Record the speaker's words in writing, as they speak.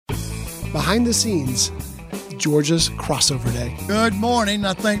behind the scenes, Georgia's crossover day. Good morning.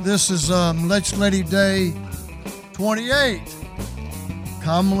 I think this is Legislative Day 28,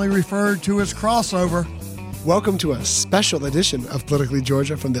 commonly referred to as crossover. Welcome to a special edition of Politically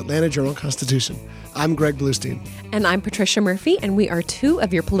Georgia from the Atlanta Journal-Constitution. I'm Greg Bluestein. And I'm Patricia Murphy, and we are two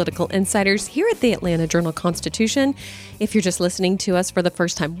of your political insiders here at the Atlanta Journal-Constitution. If you're just listening to us for the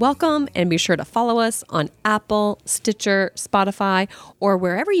first time, welcome, and be sure to follow us on Apple, Stitcher, Spotify, or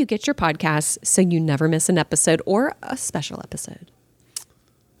wherever you get your podcasts so you never miss an episode or a special episode.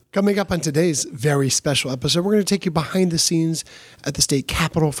 Coming up on today's very special episode, we're going to take you behind the scenes at the state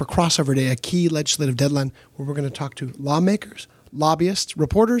capitol for Crossover Day, a key legislative deadline where we're going to talk to lawmakers, lobbyists,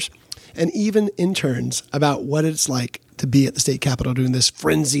 reporters, and even interns about what it's like to be at the state capitol during this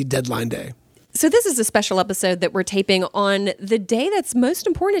frenzied deadline day. So this is a special episode that we're taping on the day that's most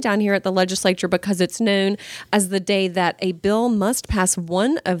important down here at the legislature because it's known as the day that a bill must pass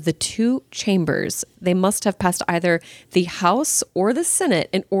one of the two chambers. They must have passed either the House or the Senate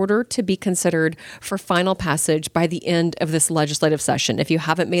in order to be considered for final passage by the end of this legislative session. If you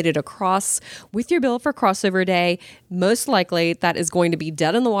haven't made it across with your bill for crossover day, most likely that is going to be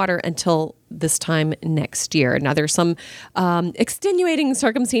dead in the water until this time next year. Now, there's some extenuating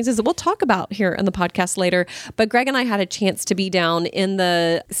circumstances that we'll talk about here in the podcast later, but Greg and I had a chance to be down in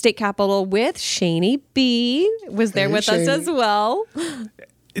the state capitol with Shani B. was there with us as well.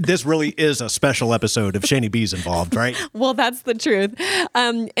 This really is a special episode if Shani B's involved, right? Well, that's the truth.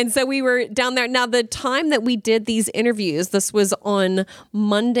 And so we were down there. Now, the time that we did these interviews, this was on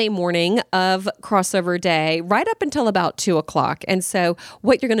Monday morning of crossover day, right up until about 2 o'clock. And so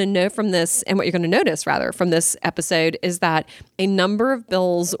what you're going to know from this, and what you're going to notice, rather, from this episode is that a number of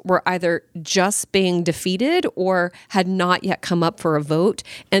bills were either just being defeated or had not yet come up for a vote.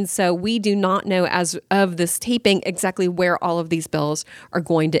 And so we do not know, as of this taping, exactly where all of these bills are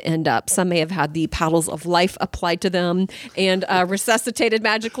going to end up. Some may have had the paddles of life applied to them and resuscitated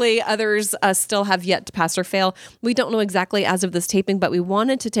magically. Others still have yet to pass or fail. We don't know exactly as of this taping, but we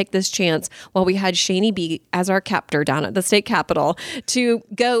wanted to take this chance while we had Shani B as our captor down at the state capitol to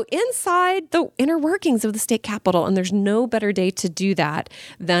go inside the inner workings of the state capitol. And there's no better day to do that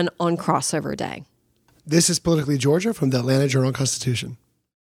than on crossover day. This is Politically Georgia from the Atlanta Journal-Constitution.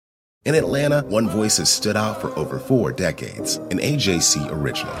 In Atlanta, one voice has stood out for over 4 decades. An AJC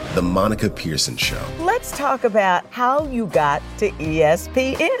original, The Monica Pearson Show. Let's talk about how you got to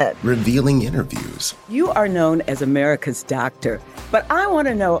ESPN. Revealing interviews. You are known as America's doctor, but I want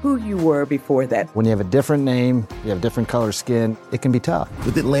to know who you were before that. When you have a different name, you have different color skin, it can be tough.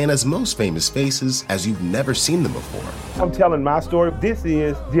 With Atlanta's most famous faces as you've never seen them before. I'm telling my story. This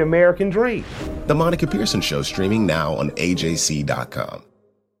is the American dream. The Monica Pearson Show, streaming now on AJC.com.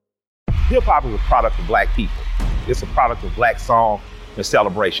 Hip-hop is a product of black people. It's a product of black song and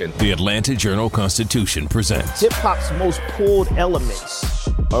celebration. The Atlanta Journal-Constitution presents hip-hop's most pulled elements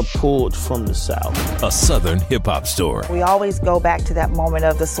are pulled from the South. A Southern hip-hop story. We always go back to that moment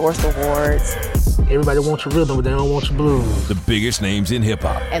of the Source Awards. Everybody wants your rhythm, but they don't want your blues. The biggest names in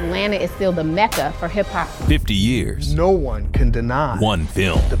hip-hop. Atlanta is still the mecca for hip-hop. 50 years. No one can deny one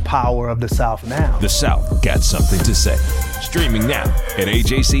film. The power of the South now. The South got something to say. Streaming now at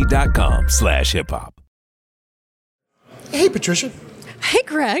ajc.com/hiphop. Hey, Patricia. Hey,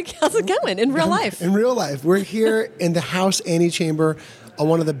 Greg. How's it going in real life? In real life. We're here in the House antechamber on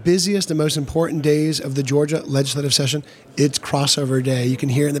one of the busiest and most important days of the Georgia legislative session. It's crossover day. You can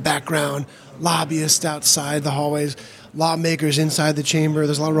hear in the background lobbyists outside the hallways, lawmakers inside the chamber.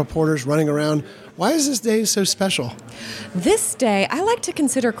 There's a lot of reporters running around. Why is this day so special? This day, I like to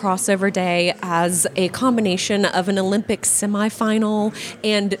consider crossover day as a combination of an Olympic semifinal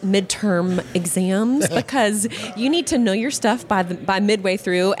and midterm exams because you need to know your stuff by midway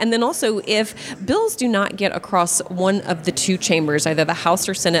through. And then also, if bills do not get across one of the two chambers, either the House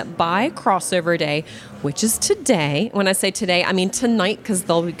or Senate, by crossover day, which is today. When I say today, I mean tonight because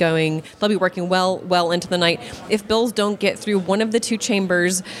they'll be working well into the night. If bills don't get through one of the two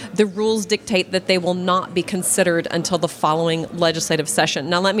chambers, the rules dictate that they will not be considered until the following legislative session.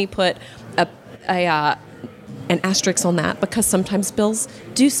 Now, let me put an asterisk on that because sometimes bills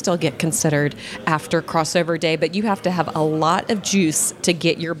do still get considered after crossover day, but you have to have a lot of juice to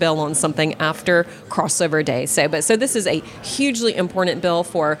get your bill on something after crossover day. So this is a hugely important bill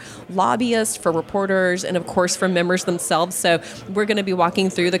for lobbyists, for reporters, and of course for members themselves. So we're going to be walking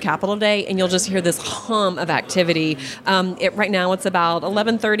through the Capitol today, and you'll just hear this hum of activity. Right now it's about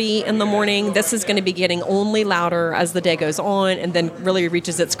 11:30 in the morning. This is going to be getting only louder as the day goes on, and then really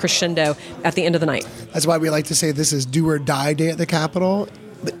reaches its crescendo at the end of the night. That's why we like to say this is do or die day at the Capitol.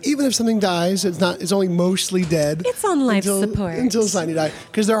 But even if something dies, it's only mostly dead. It's on life support. Until it's 90 die.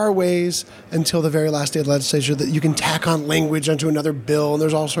 Because there are ways until the very last day of the legislature that you can tack on language onto another bill, and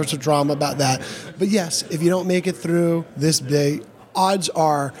there's all sorts of drama about that. But yes, if you don't make it through this day, odds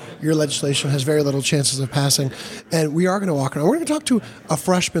are your legislation has very little chances of passing. And we are going to walk around. We're going to talk to a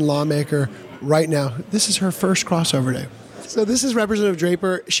freshman lawmaker right now. This is her first crossover day. So this is Representative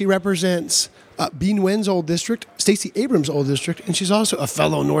Draper. She represents Bean Nguyen's old district, Stacey Abrams' old district, and she's also a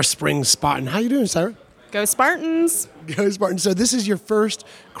fellow North Springs Spartan. How you doing, Sarah? Go Spartans! Go Spartans. So this is your first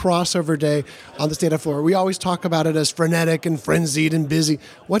crossover day on the state of Florida. We always talk about it as frenetic and frenzied and busy.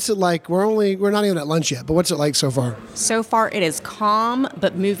 What's it like? We're not even at lunch yet, but what's it like so far? So far it is calm,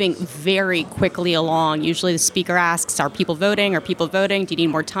 but moving very quickly along. Usually the speaker asks, are people voting? Are people voting? Do you need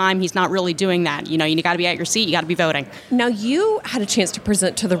more time? He's not really doing that. You got to be at your seat. You got to be voting. Now, you had a chance to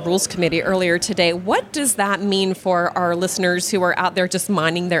present to the Rules Committee earlier today. What does that mean for our listeners who are out there just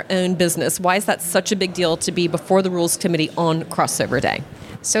minding their own business? Why is that such a big deal to be before the Rules Committee on crossover day?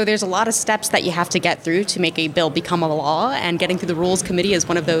 So there's a lot of steps that you have to get through to make a bill become a law, and getting through the Rules Committee is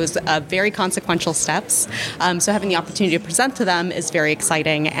one of those very consequential steps. So having the opportunity to present to them is very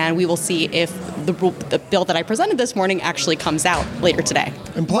exciting, and we will see if the bill that I presented this morning actually comes out later today.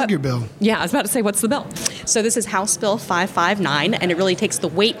 And plug your bill. Yeah, I was about to say, what's the bill? So this is House Bill 559, and it really takes the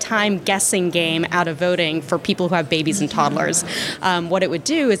wait time guessing game out of voting for people who have babies and toddlers. What it would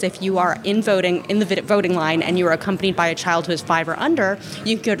do is if you are in the voting line and you are accompanied by a child who is 5 or under,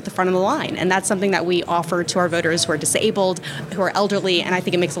 you can go to the front of the line. And that's something that we offer to our voters who are disabled, who are elderly, and I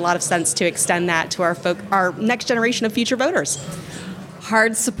think it makes a lot of sense to extend that to our next generation of future voters.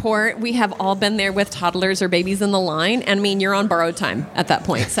 Hard support. We have all been there with toddlers or babies in the line. And I mean, you're on borrowed time at that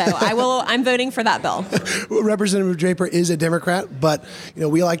point. So I'm voting for that bill. Representative Draper is a Democrat, but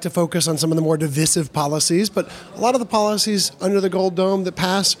we like to focus on some of the more divisive policies. But a lot of the policies under the Gold Dome that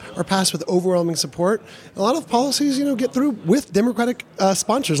are passed with overwhelming support. A lot of policies, get through with Democratic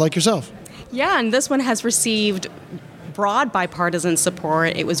sponsors like yourself. Yeah, and this one has received broad bipartisan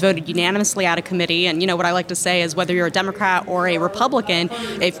support. It was voted unanimously out of committee, and what I like to say is whether you're a Democrat or a Republican,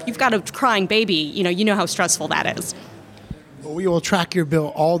 if you've got a crying baby, you know how stressful that is. Well, we will track your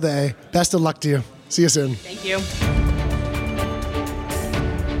bill all day. Best of luck to you. See you soon. Thank you.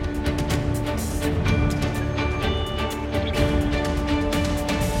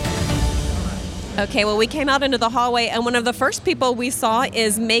 Okay, well, we came out into the hallway, and one of the first people we saw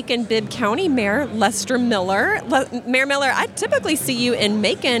is Macon-Bibb County Mayor Lester Miller. Mayor Miller, I typically see you in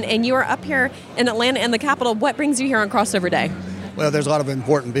Macon, and you are up here in Atlanta and the Capitol. What brings you here on Crossover Day? Well, there's a lot of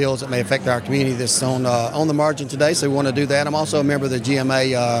important bills that may affect our community that's on the margin today, so we want to do that. I'm also a member of the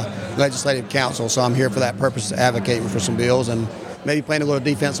GMA Legislative Council, so I'm here for that purpose, advocating for some bills and maybe playing a little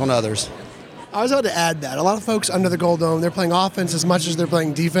defense on others. I was about to add that. A lot of folks under the Gold Dome, they're playing offense as much as they're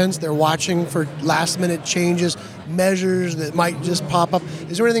playing defense. They're watching for last-minute changes, measures that might just pop up.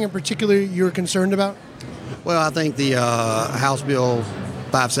 Is there anything in particular you're concerned about? Well, I think the House Bill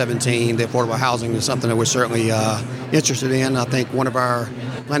 517, the affordable housing, is something that we're certainly interested in. I think one of our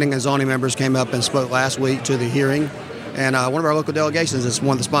planning and zoning members came up and spoke last week to the hearing. And one of our local delegations is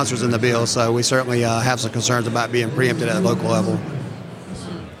one of the sponsors in the bill, so we certainly have some concerns about being preempted at the local level.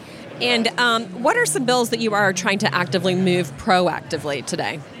 And what are some bills that you are trying to actively move proactively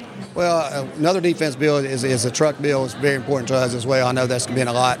today? Well, another defense bill is a truck bill. It's very important to us as well. I know there's been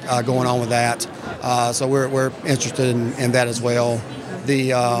a lot going on with that, so we're interested in that as well.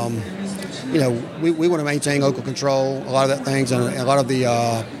 We want to maintain local control, a lot of that things, and a lot of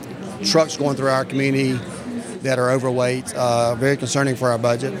the trucks going through our community that are overweight, very concerning for our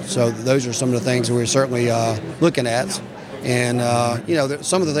budget. So those are some of the things that we're certainly looking at. And,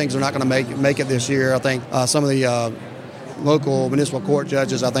 some of the things are not going to make it this year. I think some of the local municipal court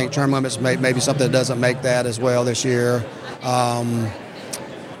judges, I think term limits may be something that doesn't make that as well this year.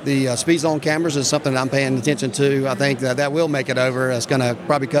 The speed zone cameras is something that I'm paying attention to. I think that will make it over. It's going to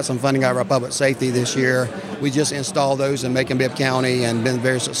probably cut some funding out of our public safety this year. We just installed those in Macon-Bibb County and been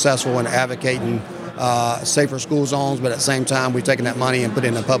very successful in advocating safer school zones, but at the same time, we've taken that money and put it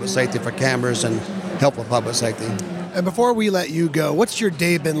into public safety for cameras and help with public safety. And before we let you go, what's your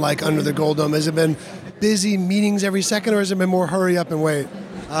day been like under the Gold Dome? Has it been busy meetings every second, or has it been more hurry up and wait?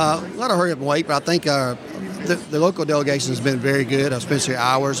 A lot of hurry up and wait, but I think the local delegation has been very good. I've spent 3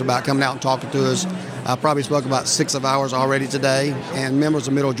 hours about coming out and talking to us. I probably spoke about 6 hours already today, and members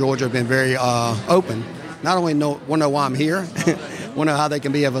of Middle Georgia have been very open. Not only want to know why I'm here, want to know how they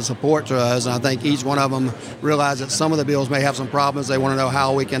can be of a support to us, and I think each one of them realize that some of the bills may have some problems. They want to know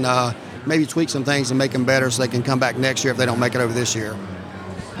how we can maybe tweak some things and make them better so they can come back next year if they don't make it over this year.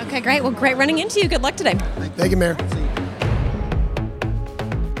 Okay, great. Well, great running into you. Good luck today. Thank you, Mayor.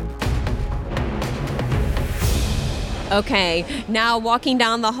 Okay, now walking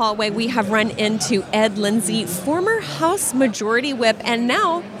down the hallway, we have run into Ed Lindsay, former House Majority Whip, and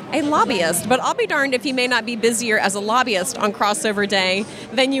now a lobbyist. But I'll be darned if you may not be busier as a lobbyist on Crossover Day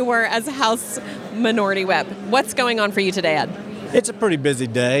than you were as a House Minority Whip. What's going on for you today, Ed? It's a pretty busy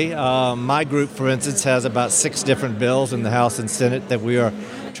day. My group, for instance, has about 6 different bills in the House and Senate that we are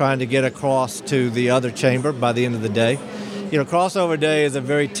trying to get across to the other chamber by the end of the day. You know, Crossover Day is a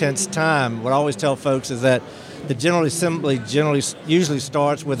very tense time. What I always tell folks is that the General Assembly usually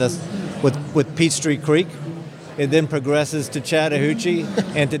starts with Peachtree Creek. It then progresses to Chattahoochee,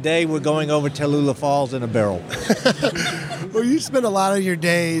 and today we're going over Tallulah Falls in a barrel. Well, you spend a lot of your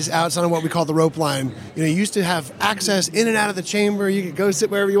days outside of what we call the rope line. You know, you used to have access in and out of the chamber. You could go sit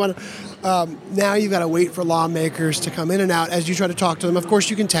wherever you want to. Now you've got to wait for lawmakers to come in and out as you try to talk to them. Of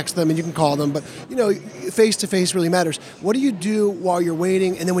course, you can text them and you can call them, but, you know, face-to-face really matters. What do you do while you're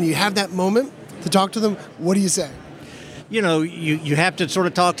waiting? And then when you have that moment to talk to them, what do you say? You know, you have to sort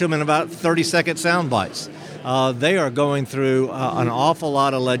of talk to them in about 30-second sound bites. They are going through an awful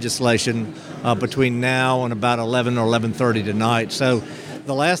lot of legislation between now and about 11 or 11:30 tonight. So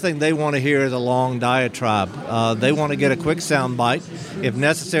the last thing they want to hear is a long diatribe. They want to get a quick sound bite. If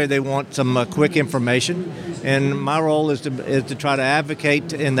necessary, they want some quick information. And my role is to try to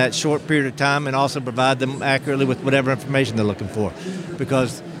advocate in that short period of time and also provide them accurately with whatever information they're looking for,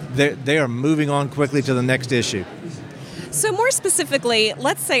 because they are moving on quickly to the next issue. So more specifically,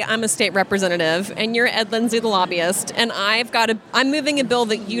 let's say I'm a state representative and you're Ed Lindsay, the lobbyist, and I'm moving a bill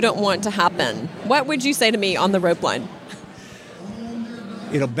that you don't want to happen. What would you say to me on the rope line?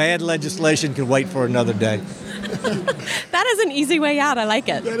 You know, bad legislation can wait for another day. That is an easy way out. I like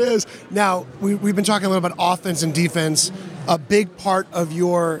it. It is. Now, we've been talking a little about offense and defense. A big part of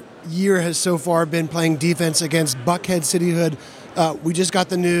your year has so far been playing defense against Buckhead Cityhood. We just got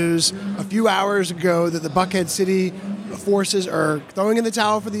the news a few hours ago that the Buckhead City forces are throwing in the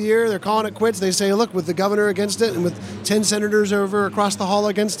towel for the year. They're calling it quits. They say, look, with the governor against it and with 10 senators over across the hall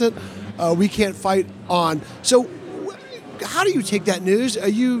against it, we can't fight on. So how do you take that news? Are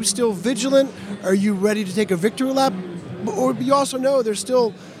you still vigilant? Are you ready to take a victory lap? Or you also know there's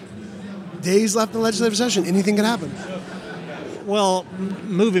still days left in the legislative session. Anything can happen. Well,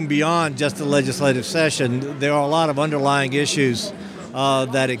 moving beyond just the legislative session, there are a lot of underlying issues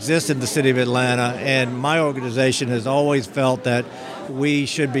that exist in the city of Atlanta, and my organization has always felt that we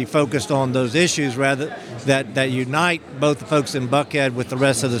should be focused on those issues rather that unite both the folks in Buckhead with the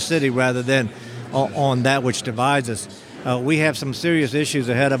rest of the city rather than on that which divides us. We have some serious issues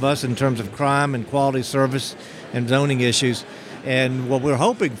ahead of us in terms of crime and quality service and zoning issues. And what we're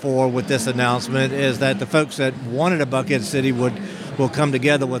hoping for with this announcement is that the folks that wanted a Buckhead City will come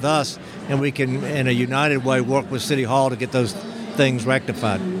together with us, and we can, in a united way, work with City Hall to get those things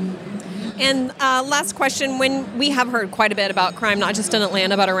rectified. And last question, when we have heard quite a bit about crime, not just in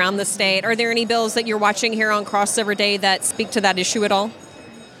Atlanta, but around the state, are there any bills that you're watching here on Crossover Day that speak to that issue at all?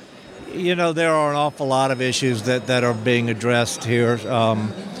 You know, there are an awful lot of issues that are being addressed here,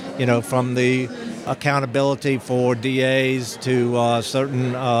 you know, from the accountability for DAs to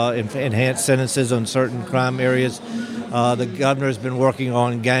certain enhanced sentences on certain crime areas. The governor's been working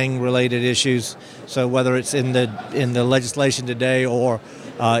on gang-related issues, so whether it's in the legislation today or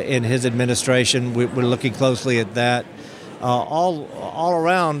in his administration, we're looking closely at that. All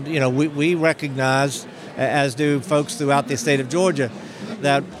around, you know, we recognize, as do folks throughout the state of Georgia,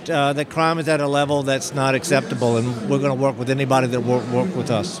 that crime is at a level that's not acceptable, and we're going to work with anybody that will work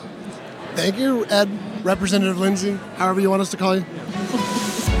with us. Thank you, Ed. Representative Lindsay, however you want us to call you.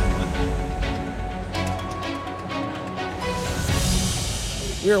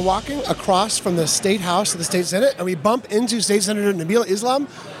 We are walking across from the State House to the State Senate, and we bump into State Senator Nabila Islam,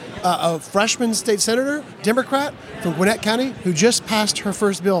 a freshman state senator, Democrat from Gwinnett County, who just passed her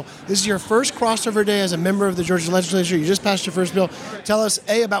first bill. This is your first crossover day as a member of the Georgia legislature. You just passed your first bill. Tell us,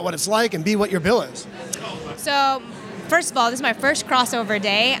 A, about what it's like, and B, what your bill is. So, first of all, this is my first crossover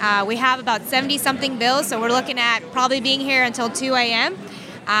day. We have about 70-something bills, so we're looking at probably being here until 2 a.m.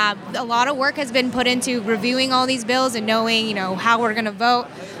 A lot of work has been put into reviewing all these bills and knowing, you know, how we're going to vote,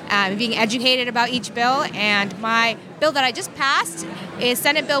 being educated about each bill. And my bill that I just passed is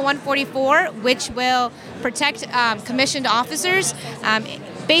Senate Bill 144, which will protect commissioned officers.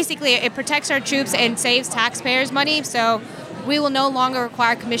 Basically, it protects our troops and saves taxpayers' money. So we will no longer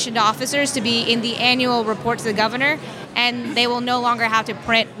require commissioned officers to be in the annual report to the governor, and they will no longer have to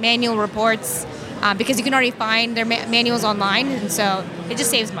print manual reports because you can already find their manuals online, and so it just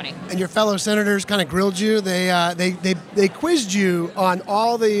saves money. And your fellow senators kind of grilled you. They quizzed you on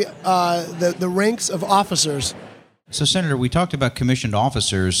all the ranks of officers. So, Senator, we talked about commissioned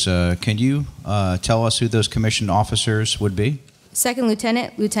officers. Can you tell us who those commissioned officers would be? Second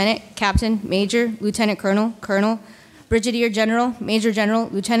lieutenant, lieutenant, captain, major, lieutenant colonel, colonel, brigadier general, major general,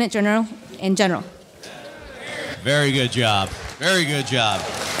 lieutenant general, and general. Very good job. Very good job.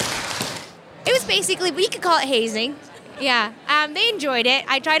 It was basically, we could call it hazing. Yeah, they enjoyed it.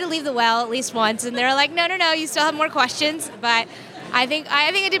 I tried to leave the well at least once, and they were like, no, you still have more questions. But I think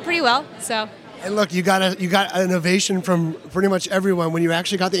I did pretty well, so. And look, you got an ovation from pretty much everyone when you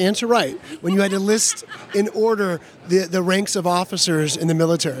actually got the answer right, when you had to list in order the ranks of officers in the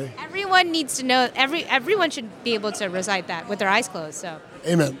military. Everyone needs to know, everyone should be able to recite that with their eyes closed, so.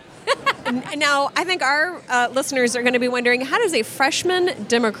 Amen. Now, I think our listeners are going to be wondering, how does a freshman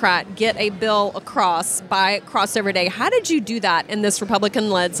Democrat get a bill across by crossover day? How did you do that in this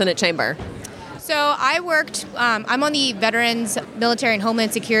Republican-led Senate chamber? So I worked, I'm on the Veterans Military and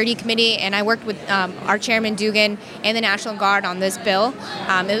Homeland Security Committee, and I worked with our Chairman Dugan and the National Guard on this bill.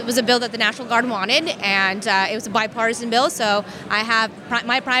 It was a bill that the National Guard wanted, and it was a bipartisan bill, so I have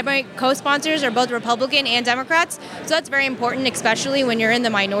my primary co-sponsors are both Republican and Democrats, so that's very important, especially when you're in the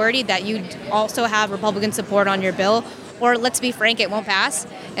minority, that you also have Republican support on your bill. Or let's be frank, it won't pass.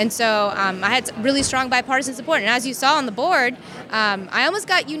 And so I had really strong bipartisan support. And as you saw on the board, I almost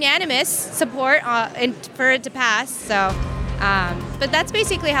got unanimous support for it to pass. So, but that's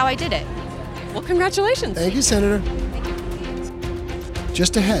basically how I did it. Well, congratulations. Thank you, Senator.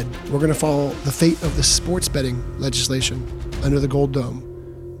 Just ahead, we're going to follow the fate of the sports betting legislation under the Gold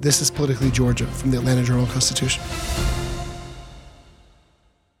Dome. This is Politically Georgia from the Atlanta Journal-Constitution.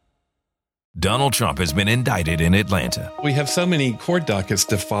 Donald Trump has been indicted in Atlanta. We have so many court dockets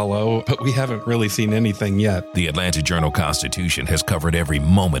to follow, but we haven't really seen anything yet. The Atlanta Journal-Constitution has covered every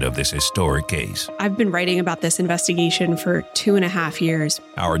moment of this historic case. I've been writing about this investigation for 2.5 years.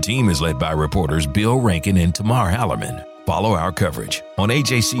 Our team is led by reporters Bill Rankin and Tamar Hallerman. Follow our coverage on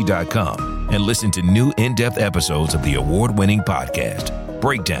AJC.com and listen to new in-depth episodes of the award-winning podcast,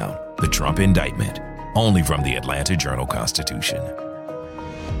 Breakdown, the Trump Indictment, only from the Atlanta Journal-Constitution.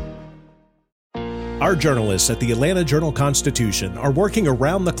 Our journalists at the Atlanta Journal-Constitution are working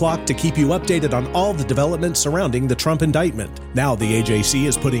around the clock to keep you updated on all the developments surrounding the Trump indictment. Now the AJC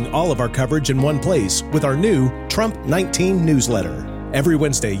is putting all of our coverage in one place with our new Trump 19 newsletter. Every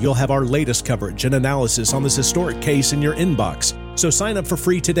Wednesday, you'll have our latest coverage and analysis on this historic case in your inbox. So sign up for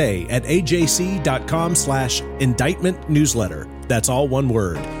free today at ajc.com/indictment newsletter. That's all one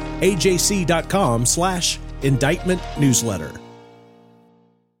word. ajc.com/indictment newsletter.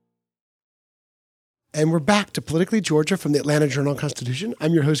 And we're back to Politically Georgia from the Atlanta Journal-Constitution.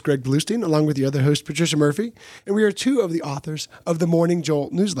 I'm your host, Greg Bluestein, along with the other host, Patricia Murphy. And we are two of the authors of the Morning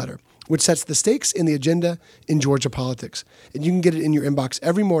Jolt newsletter, which sets the stakes in the agenda in Georgia politics. And you can get it in your inbox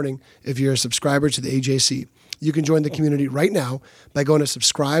every morning if you're a subscriber to the AJC. You can join the community right now by going to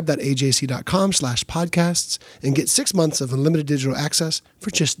subscribe.ajc.com/podcasts and get 6 months of unlimited digital access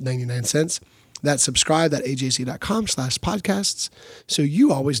for just 99 cents. That's subscribe.ajc.com/podcasts so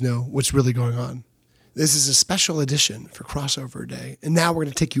you always know what's really going on. This is a special edition for Crossover Day, and now we're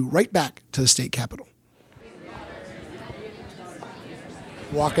going to take you right back to the state capitol.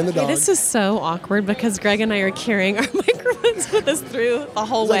 Walking the dog. This is so awkward because Greg and I are carrying our microphones with us through the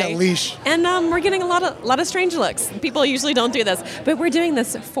whole way. Like a leash. And we're getting a lot of strange looks. People usually don't do this, but we're doing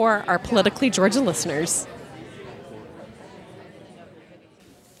this for our Politically Georgia listeners.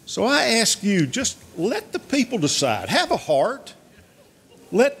 So I ask you, just let the people decide. Have a heart.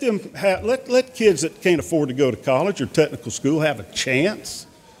 Let them let kids that can't afford to go to college or technical school have a chance.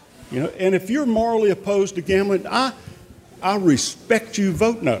 And if you're morally opposed to gambling, I respect you.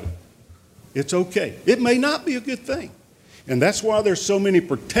 Vote no. It's okay. It may not be a good thing. And that's why there's so many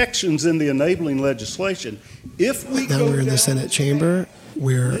protections in the enabling legislation. Now we're in the Senate chamber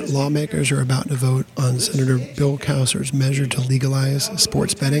where lawmakers are about to vote on Senator Bill Cowser's measure to legalize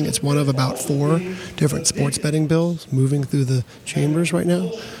sports betting. It's one of about 4 different sports betting bills moving through the chambers right now,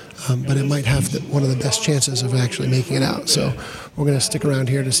 but it might have one of the best chances of actually making it out. So we're going to stick around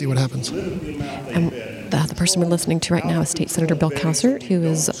here to see what happens. And the person we're listening to right now is State Senator Bill Cowser, who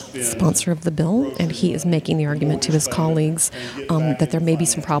is sponsor of the bill, and he is making the argument to his colleagues that there may be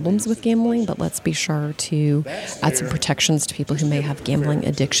some problems with gambling, but let's be sure to add some protections to people who may have gambling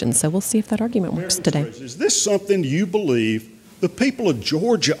addiction. So we'll see if that argument works today. Is this something you believe the people of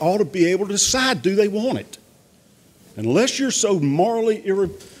Georgia ought to be able to decide? Do they want it? Unless you're so morally,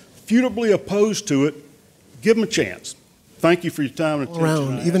 irrefutably opposed to it, give them a chance. Thank you for your time and attention.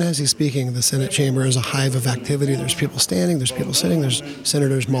 Around, even as he's speaking, the Senate chamber is a hive of activity. There's people standing, there's people sitting, there's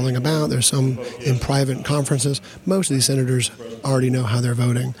senators mulling about, there's some in private conferences. Most of these senators already know how they're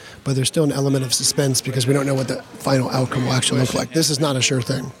voting, but there's still an element of suspense because we don't know what the final outcome will actually look like. This is not a sure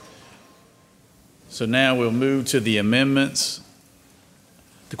thing. So now we'll move to the amendments.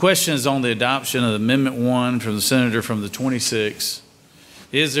 The question is on the adoption of Amendment 1 from the senator from the 26th.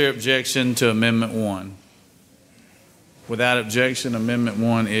 Is there objection to Amendment 1? Without objection, Amendment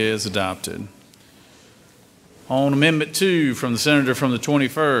 1 is adopted. On Amendment 2 from the senator from the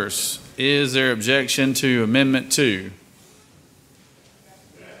 21st, is there objection to Amendment 2?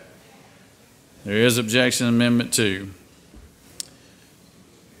 There is objection to Amendment 2.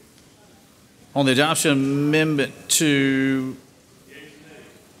 On the adoption of Amendment 2,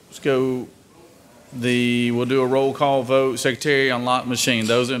 let's go. We'll do a roll call vote. Secretary, unlock machine.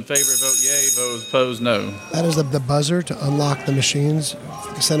 Those in favor vote yea. Those opposed, no. That is the buzzer to unlock the machines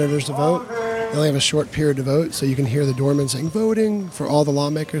for the senators to vote. They only have a short period to vote, so you can hear the doorman saying voting for all the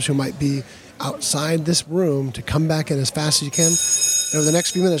lawmakers who might be outside this room to come back in as fast as you can. And over the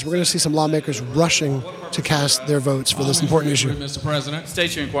next few minutes, we're going to see some lawmakers rushing to cast their votes for this important issue. Mr. President.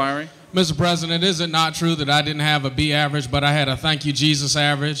 State your inquiry. Mr. President, is it not true that I didn't have a B average, but I had a thank you, Jesus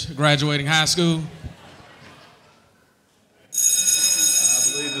average graduating high school?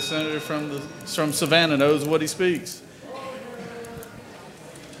 I believe the senator from Savannah knows what he speaks.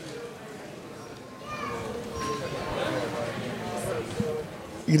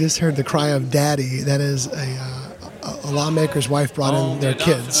 You just heard the cry of daddy. That is a lawmaker's wife brought in their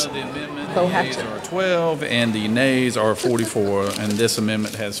kids. The yeas are 12 and the nays are 44, and this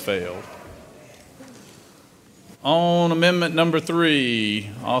amendment has failed. On amendment number 3,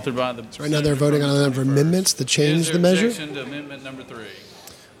 authored by the... So right now they're voting on a number of amendments to change the measure. Objection to amendment number 3?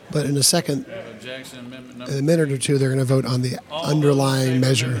 But in a second, Objection to amendment number in a minute or two, they're going to vote on the underlying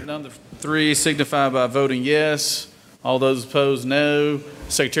measure. Amendment number 3 signify by voting yes. All those opposed, no.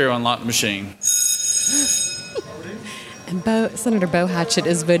 Secretary will unlock the machine. And Senator Bo Hatchett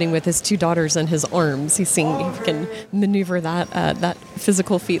is voting with his 2 daughters in his arms. He's seeing if he can maneuver that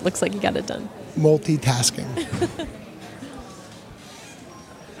physical feat. Looks like he got it done. Multitasking.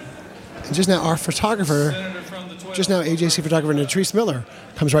 And just now, our photographer, AJC photographer Natrice Miller,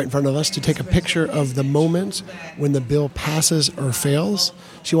 comes right in front of us to take a picture of the moment when the bill passes or fails.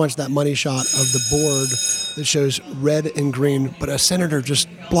 She wants that money shot of the board that shows red and green, but a senator just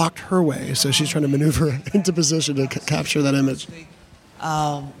blocked her way, so she's trying to maneuver into position to capture that image.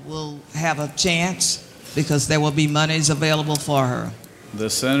 Will have a chance because there will be monies available for her. The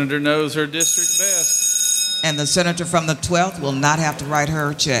senator knows her district best. And the senator from the 12th will not have to write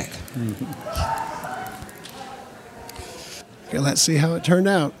her a check. Okay, let's see how it turned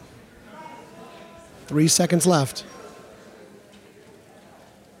out. 3 seconds left.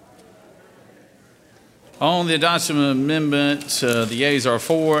 On the adoption amendment, the yeas are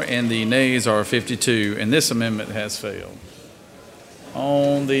 4 and the nays are 52, and this amendment has failed.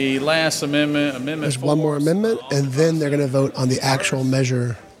 On the last amendment, There's 4, one more amendment, and then they're going to vote on the actual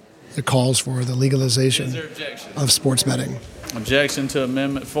measure that calls for the legalization of sports betting. Objection to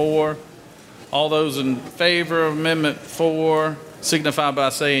Amendment 4. All those in favor of Amendment 4 signify by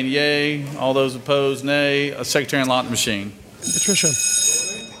saying yea. All those opposed, nay. Secretary unlock the machine. Patricia,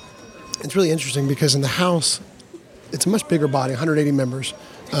 it's really interesting because in the House, it's a much bigger body, 180 members,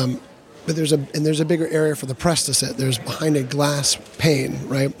 but there's a bigger area for the press to sit. There's behind a glass pane,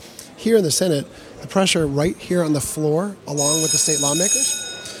 right? Here in the Senate, the pressure right here on the floor, along with the state lawmakers.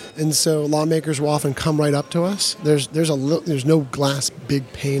 And so lawmakers will often come right up to us. There's no glass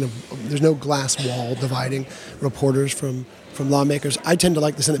big pane there's no glass wall dividing reporters from lawmakers. I tend to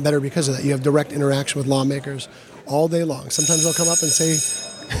like the Senate better because of that. You have direct interaction with lawmakers all day long. Sometimes they'll come up and say,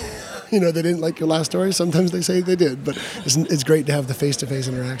 they didn't like your last story. Sometimes they say they did, but it's great to have the face-to-face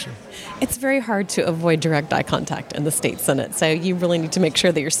interaction. It's very hard to avoid direct eye contact in the state Senate, so you really need to make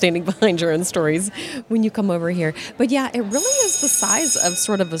sure that you're standing behind your own stories when you come over here. But yeah, it really is the size of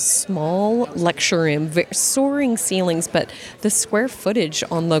sort of a small lecture room, soaring ceilings, but the square footage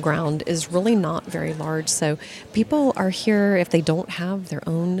on the ground is really not very large. So people are here if they don't have their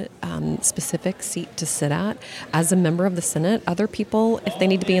own specific seat to sit at. As a member of the Senate, other people, if they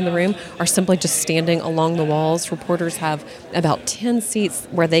need to be in the room, are simply just standing along the walls. Reporters have about 10 seats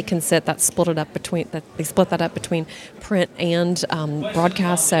where they can sit. They split that up between print and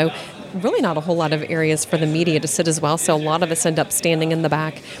broadcast. So really not a whole lot of areas for the media to sit as well. So a lot of us end up standing in the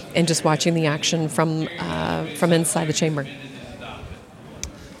back and just watching the action from inside the chamber.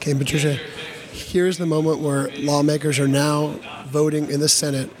 Okay, Patricia, here's the moment where lawmakers are now voting in the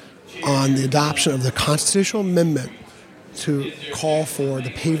Senate on the adoption of the constitutional amendment to call for, to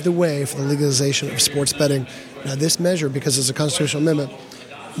pave the way for the legalization of sports betting. Now, this measure, because it's a constitutional amendment,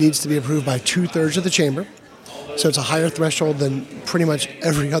 needs to be approved by 2/3 of the chamber. So it's a higher threshold than pretty much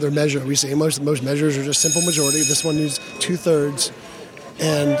every other measure we see. Most measures are just simple majority. This one needs 2/3.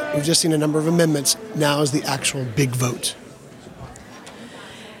 And we've just seen a number of amendments. Now is the actual big vote.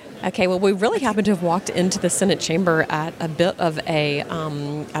 Okay, well, we really happen to have walked into the Senate chamber at a bit of a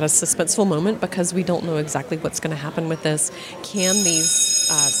suspenseful moment because we don't know exactly what's going to happen with this. Can these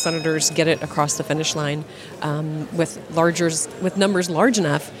senators get it across the finish line with numbers large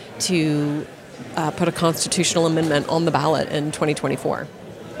enough to put a constitutional amendment on the ballot in 2024?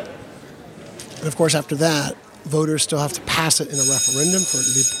 And of course, after that, voters still have to pass it in a referendum for it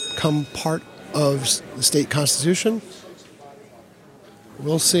to become part of the state constitution.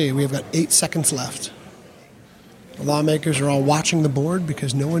 We'll see. We have got 8 seconds left. The lawmakers are all watching the board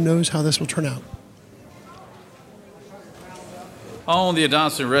because no one knows how this will turn out. On the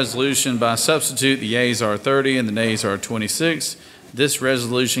adoption resolution by substitute, the yeas are 30 and the nays are 26. This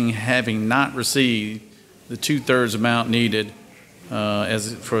resolution, having not received the 2/3 amount needed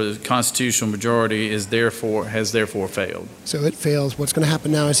as for the constitutional majority, has therefore failed. So it fails. What's going to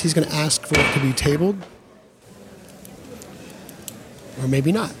happen now is he's going to ask for it to be tabled. Or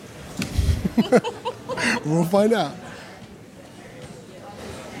maybe not. We'll find out.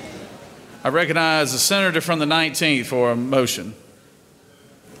 I recognize the senator from the 19th for a motion.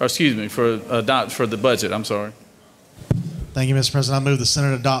 Or excuse me, for the budget. I'm sorry. Thank you, Mr. President. I move the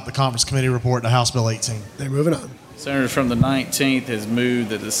Senate adopt the Conference Committee report to House Bill 18. They're moving on. Senator from the 19th has moved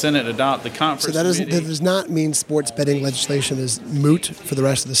that the Senate adopt the Conference Committee. That does not mean sports betting legislation is moot for the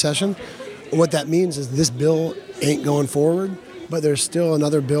rest of the session. What that means is this bill ain't going forward. But there's still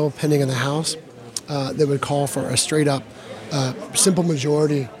another bill pending in the House that would call for a straight-up simple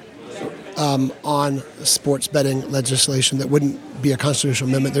majority on sports betting legislation that wouldn't be a constitutional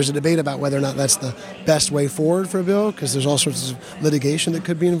amendment. There's a debate about whether or not that's the best way forward for a bill because there's all sorts of litigation that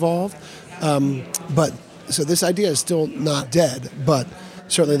could be involved. So this idea is still not dead, but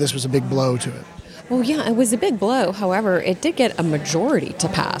certainly this was a big blow to it. Well, yeah, it was a big blow. However, it did get a majority to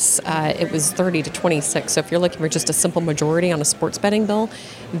pass. It was 30 to 26. So if you're looking for just a simple majority on a sports betting bill,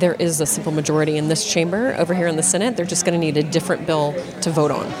 there is a simple majority in this chamber. Over here in the Senate, they're just going to need a different bill to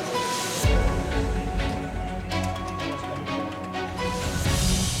vote on.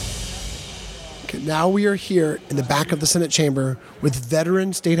 Okay, now we are here in the back of the Senate chamber with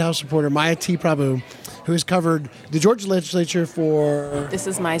veteran State House reporter Maya T. Prabhu, who has covered the Georgia legislature for... This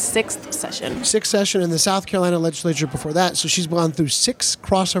is my 6th session. 6th session in the South Carolina legislature before that. So she's gone through 6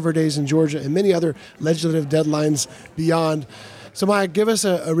 crossover days in Georgia and many other legislative deadlines beyond. So Maya, give us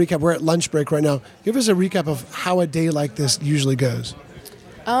a recap. We're at lunch break right now. Give us a recap of how a day like this usually goes.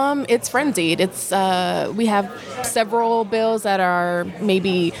 It's frenzied. We have several bills that are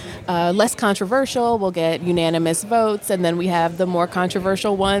maybe less controversial. We'll get unanimous votes, and then we have the more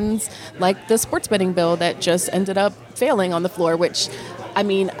controversial ones, like the sports betting bill that just ended up failing on the floor. Which, I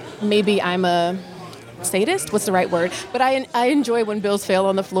mean, maybe I'm a sadist. What's the right word? But I enjoy when bills fail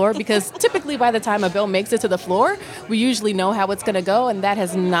on the floor because typically by the time a bill makes it to the floor, we usually know how it's going to go, and that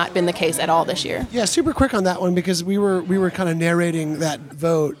has not been the case at all this year. Yeah, super quick on that one because we were kind of narrating that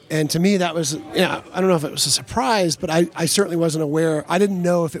vote, and to me that was, I don't know if it was a surprise, but I certainly wasn't aware. I didn't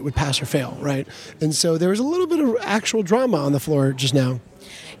know if it would pass or fail, right? And so there was a little bit of actual drama on the floor just now.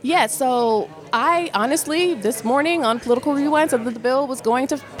 Yeah, so I honestly, this morning on Political Rewind, said that the bill was going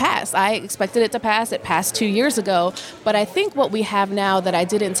to pass. I expected it to pass. It passed 2 years ago. But I think what we have now that I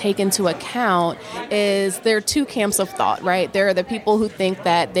didn't take into account is there are 2 camps of thought, right? There are the people who think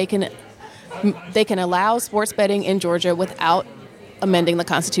that they can allow sports betting in Georgia without amending the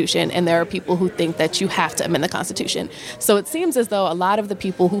Constitution, and there are people who think that you have to amend the Constitution. So it seems as though a lot of the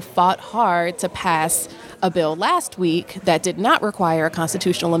people who fought hard to pass a bill last week that did not require a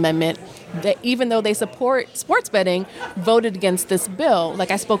constitutional amendment, that even though they support sports betting, voted against this bill.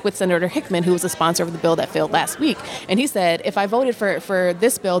 Like I spoke with Senator Hickman, who was a sponsor of the bill that failed last week, and he said, if I voted for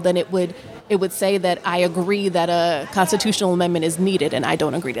this bill, then it would say that I agree that a constitutional amendment is needed, and I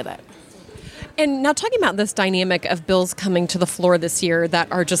don't agree to that. And now talking about this dynamic of bills coming to the floor this year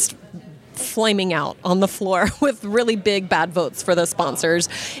that are just flaming out on the floor with really big bad votes for the sponsors.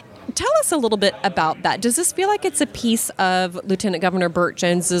 Tell us a little bit about that. Does this feel like it's a piece of Lieutenant Governor Burt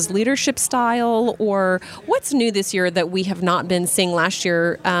Jones's leadership style, or what's new this year that we have not been seeing last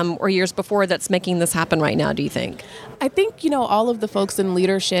year or years before that's making this happen right now, do you think? I think, all of the folks in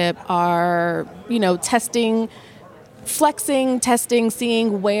leadership are, testing,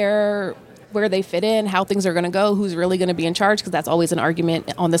 seeing where where they fit in, how things are going to go, who's really going to be in charge, because that's always an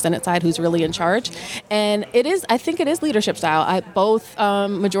argument on the Senate side, who's really in charge. And I think it is leadership style. Both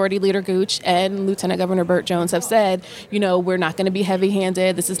Majority Leader Gooch and Lieutenant Governor Burt Jones have said, we're not going to be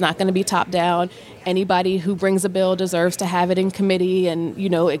heavy-handed. This is not going to be top-down. Anybody who brings a bill deserves to have it in committee, and,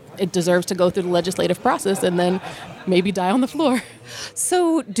 it deserves to go through the legislative process and then maybe die on the floor.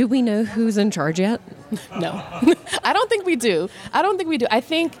 So do we know who's in charge yet? No. I don't think we do. I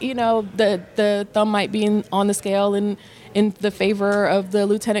think, the thumb might be on the scale in the favor of the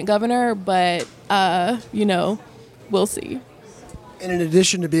lieutenant governor, but, we'll see. And in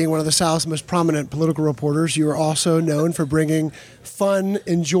addition to being one of the South's most prominent political reporters, you are also known for bringing fun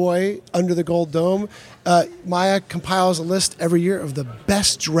and joy under the Gold Dome. Maya compiles a list every year of the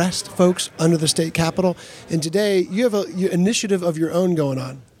best-dressed folks under the state capitol. And today, you have an initiative of your own going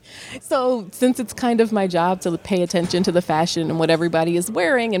on. So since it's kind of my job to pay attention to the fashion and what everybody is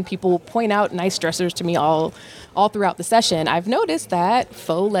wearing, and people point out nice dressers to me all throughout the session, I've noticed that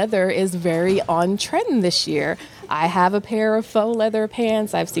faux leather is very on trend this year. I have a pair of faux leather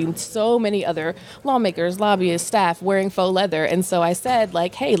pants. I've seen so many other lawmakers, lobbyists, staff wearing faux leather. And so I said,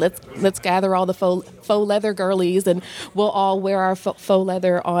 hey, let's gather all the faux leather girlies, and we'll all wear our faux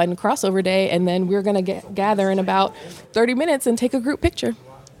leather on crossover day. And then we're going to gather in about 30 minutes and take a group picture.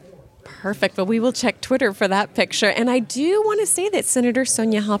 Perfect. Well, we will check Twitter for that picture. And I do want to say that Senator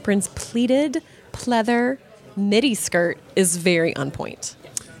Sonia Halpern's pleated pleather midi skirt is very on point.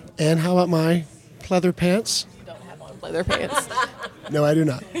 And how about my pleather pants? You don't have on pleather pants. No, I do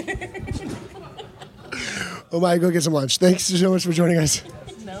not. Oh, my, go get some lunch. Thanks so much for joining us.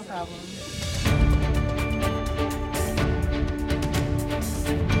 No problem.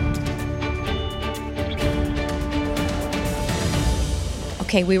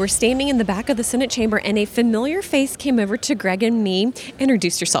 Okay, we were standing in the back of the Senate chamber and a familiar face came over to Greg and me.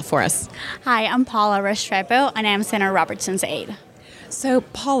 Introduce yourself for us. Hi, I'm Paula Restrepo, and I'm Senator Robertson's aide. So,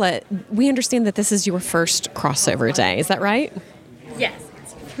 Paula, we understand that this is your first crossover day. Is that right? Yes,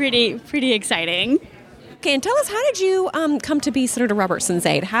 it's pretty exciting. Okay, and tell us, how did you come to be Senator Robertson's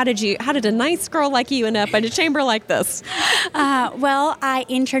aide? How did a nice girl like you end up in a chamber like this? Well, I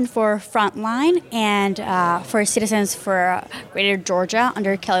interned for Frontline and for Citizens for Greater Georgia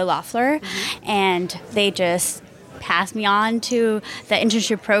under Kelly Loeffler, and they just passed me on to the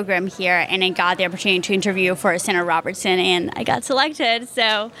internship program here, and I got the opportunity to interview for Senator Robertson, and I got selected.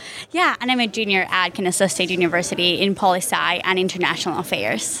 So, yeah, and I'm a junior at Kennesaw State University in poli-sci and international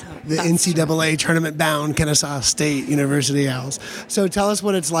affairs. The NCAA tournament-bound Kennesaw State University Owls. So tell us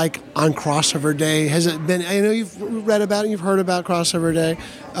what it's like on Crossover Day. Has it been, I know you've read about it, you've heard about Crossover Day,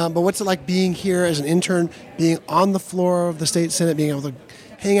 but what's it like being here as an intern, being on the floor of the state Senate, being able to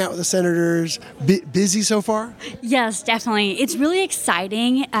hang out with the senators? Busy so far? Yes, definitely. It's really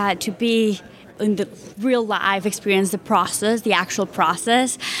exciting to be in the real life experience, the actual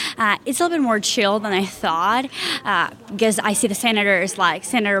process. It's a little bit more chill than I thought, because I see the senators like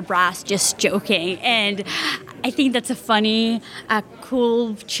Senator Brass just joking, and I think that's a funny,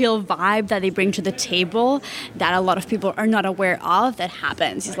 cool, chill vibe that they bring to the table that a lot of people are not aware of that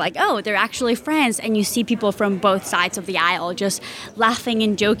happens. It's like, oh, they're actually friends, and you see people from both sides of the aisle just laughing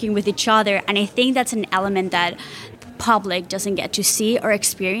and joking with each other, and I think that's an element that public doesn't get to see or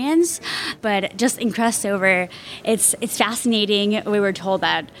experience, but just in crossover, it's fascinating. We were told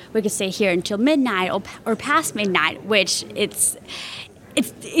that we could stay here until midnight or past midnight, which it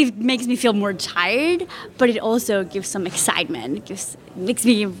makes me feel more tired, but it also gives some excitement. It makes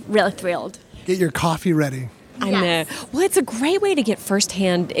me really thrilled. Get your coffee ready. I know. Well, it's a great way to get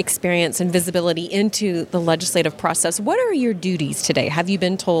firsthand experience and visibility into the legislative process. What are your duties today? Have you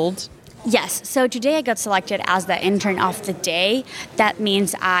been told? Yes. So today I got selected as the intern of the day. That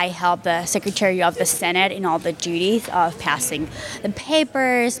means I help the Secretary of the Senate in all the duties of passing the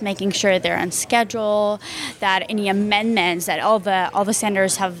papers, making sure they're on schedule, that any amendments, that all the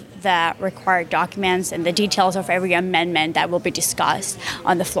senators have the required documents and the details of every amendment that will be discussed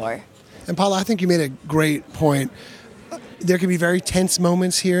on the floor. And Paula, I think you made a great point. There can be very tense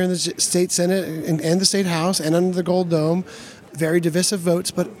moments here in the state Senate and the state House and under the Gold Dome. Very divisive votes,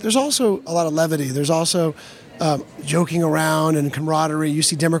 but there's also a lot of levity. There's also joking around and camaraderie. You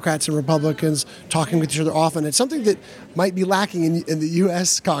see Democrats and Republicans talking with each other often. It's something that might be lacking in the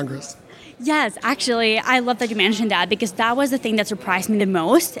U.S. Congress. Yes, actually, I love that you mentioned that, because that was the thing that surprised me the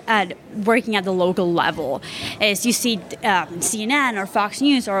most at working at the local level. Is you see CNN or Fox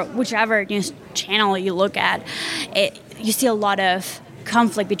News or whichever news channel you look at, you see a lot of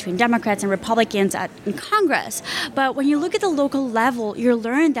conflict between Democrats and Republicans in Congress. But when you look at the local level, you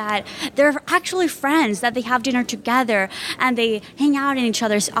learn that they're actually friends, that they have dinner together and they hang out in each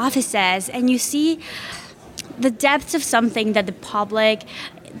other's offices, and you see the depths of something that the public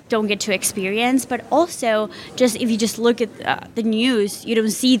don't get to experience. But also, just if you just look at the news, you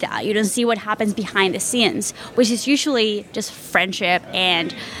don't see that. You don't see what happens behind the scenes, which is usually just friendship,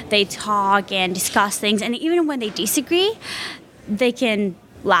 and they talk and discuss things, and even when they disagree, they can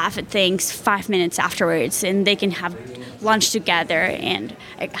laugh at things 5 minutes afterwards, and they can have lunch together and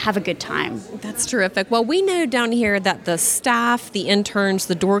have a good time. That's terrific. Well, we know down here that the staff, the interns,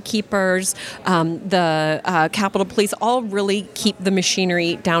 the doorkeepers, the Capitol Police all really keep the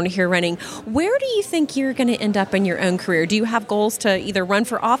machinery down here running. Where do you think you're going to end up in your own career? Do you have goals to either run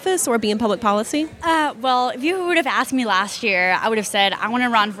for office or be in public policy? Well, if you would have asked me last year, I would have said I want to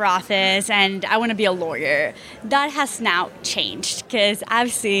run for office and I want to be a lawyer. That has now changed because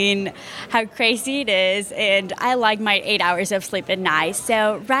I've seen how crazy it is, and I like my 8 hours of sleep at night.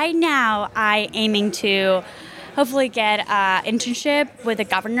 So right now, I'm aiming to hopefully get an internship with the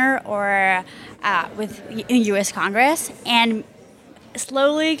governor or with in U.S. Congress, and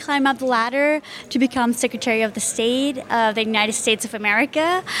slowly climb up the ladder to become Secretary of the State of the United States of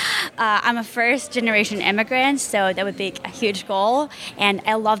America. I'm a first-generation immigrant, so that would be a huge goal. And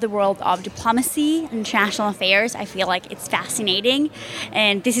I love the world of diplomacy and international affairs. I feel like it's fascinating,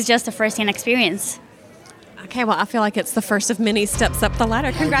 and this is just a first-hand experience. Okay, well, I feel like it's the first of many steps up the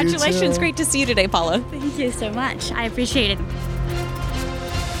ladder. Congratulations. Great to see you today, Paula. Thank you so much. I appreciate it.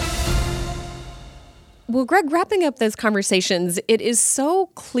 Well, Greg, wrapping up those conversations, it is so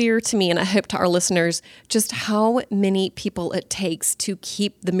clear to me, and I hope to our listeners, just how many people it takes to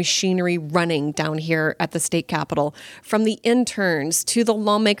keep the machinery running down here at the state capitol, from the interns to the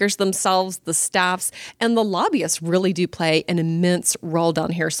lawmakers themselves, the staffs, and the lobbyists really do play an immense role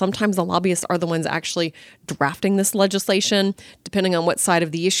down here. Sometimes the lobbyists are the ones actually drafting this legislation. Depending on what side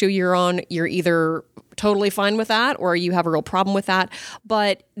of the issue you're on, you're either totally fine with that or you have a real problem with that.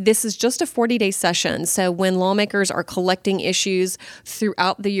 But this is just a 40-day session. So when lawmakers are collecting issues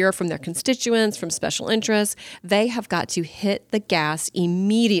throughout the year from their constituents, from special interests, they have got to hit the gas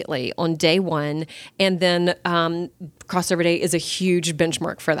immediately on day one. And then Crossover Day is a huge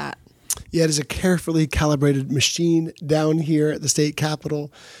benchmark for that. Yeah, it is a carefully calibrated machine down here at the state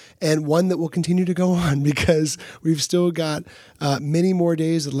capitol, and one that will continue to go on because we've still got many more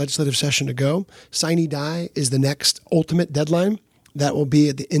days of the legislative session to go. Sine Die is the next ultimate deadline. That will be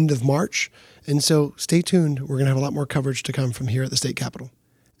at the end of March. And so stay tuned. We're going to have a lot more coverage to come from here at the state capitol.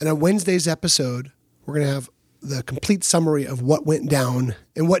 And on Wednesday's episode, we're going to have the complete summary of what went down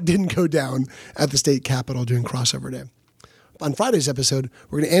and what didn't go down at the state capitol during Crossover Day. On Friday's episode,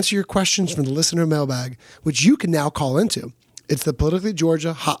 we're going to answer your questions from the listener mailbag, which you can now call into. It's the Politically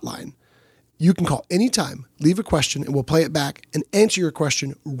Georgia hotline. You can call anytime, leave a question, and we'll play it back and answer your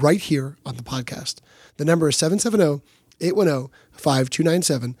question right here on the podcast. The number is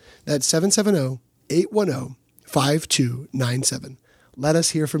 770-810-5297. That's 770-810-5297. Let us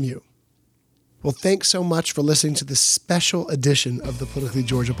hear from you. Well, thanks so much for listening to this special edition of the Politically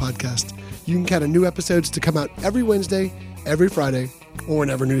Georgia podcast. You can count on new episodes to come out every Wednesday, every Friday, or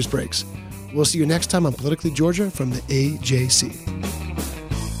whenever news breaks. We'll see you next time on Politically Georgia from the AJC.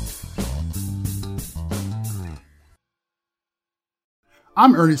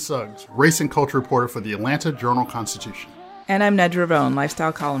 I'm Ernie Suggs, race and culture reporter for the Atlanta Journal-Constitution. And I'm Nedra Bone,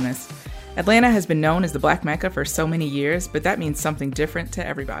 lifestyle columnist. Atlanta has been known as the Black Mecca for so many years, but that means something different to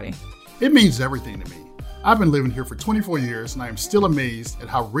everybody. It means everything to me. I've been living here for 24 years, and I am still amazed at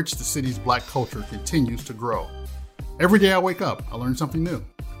how rich the city's Black culture continues to grow. Every day I wake up, I learn something new.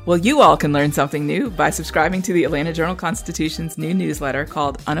 Well, you all can learn something new by subscribing to the Atlanta Journal-Constitution's new newsletter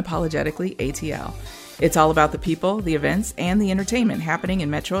called Unapologetically ATL. It's all about the people, the events, and the entertainment happening in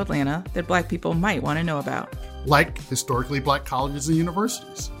Metro Atlanta that Black people might want to know about. Like historically Black colleges and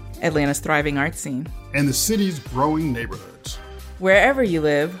universities. Atlanta's thriving art scene. And the city's growing neighborhoods. Wherever you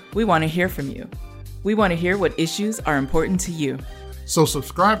live, we want to hear from you. We want to hear what issues are important to you. So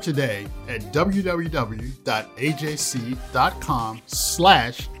subscribe today at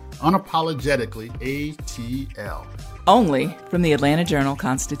www.ajc.com/unapologeticallyATL. Only from the Atlanta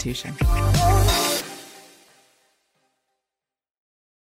Journal-Constitution.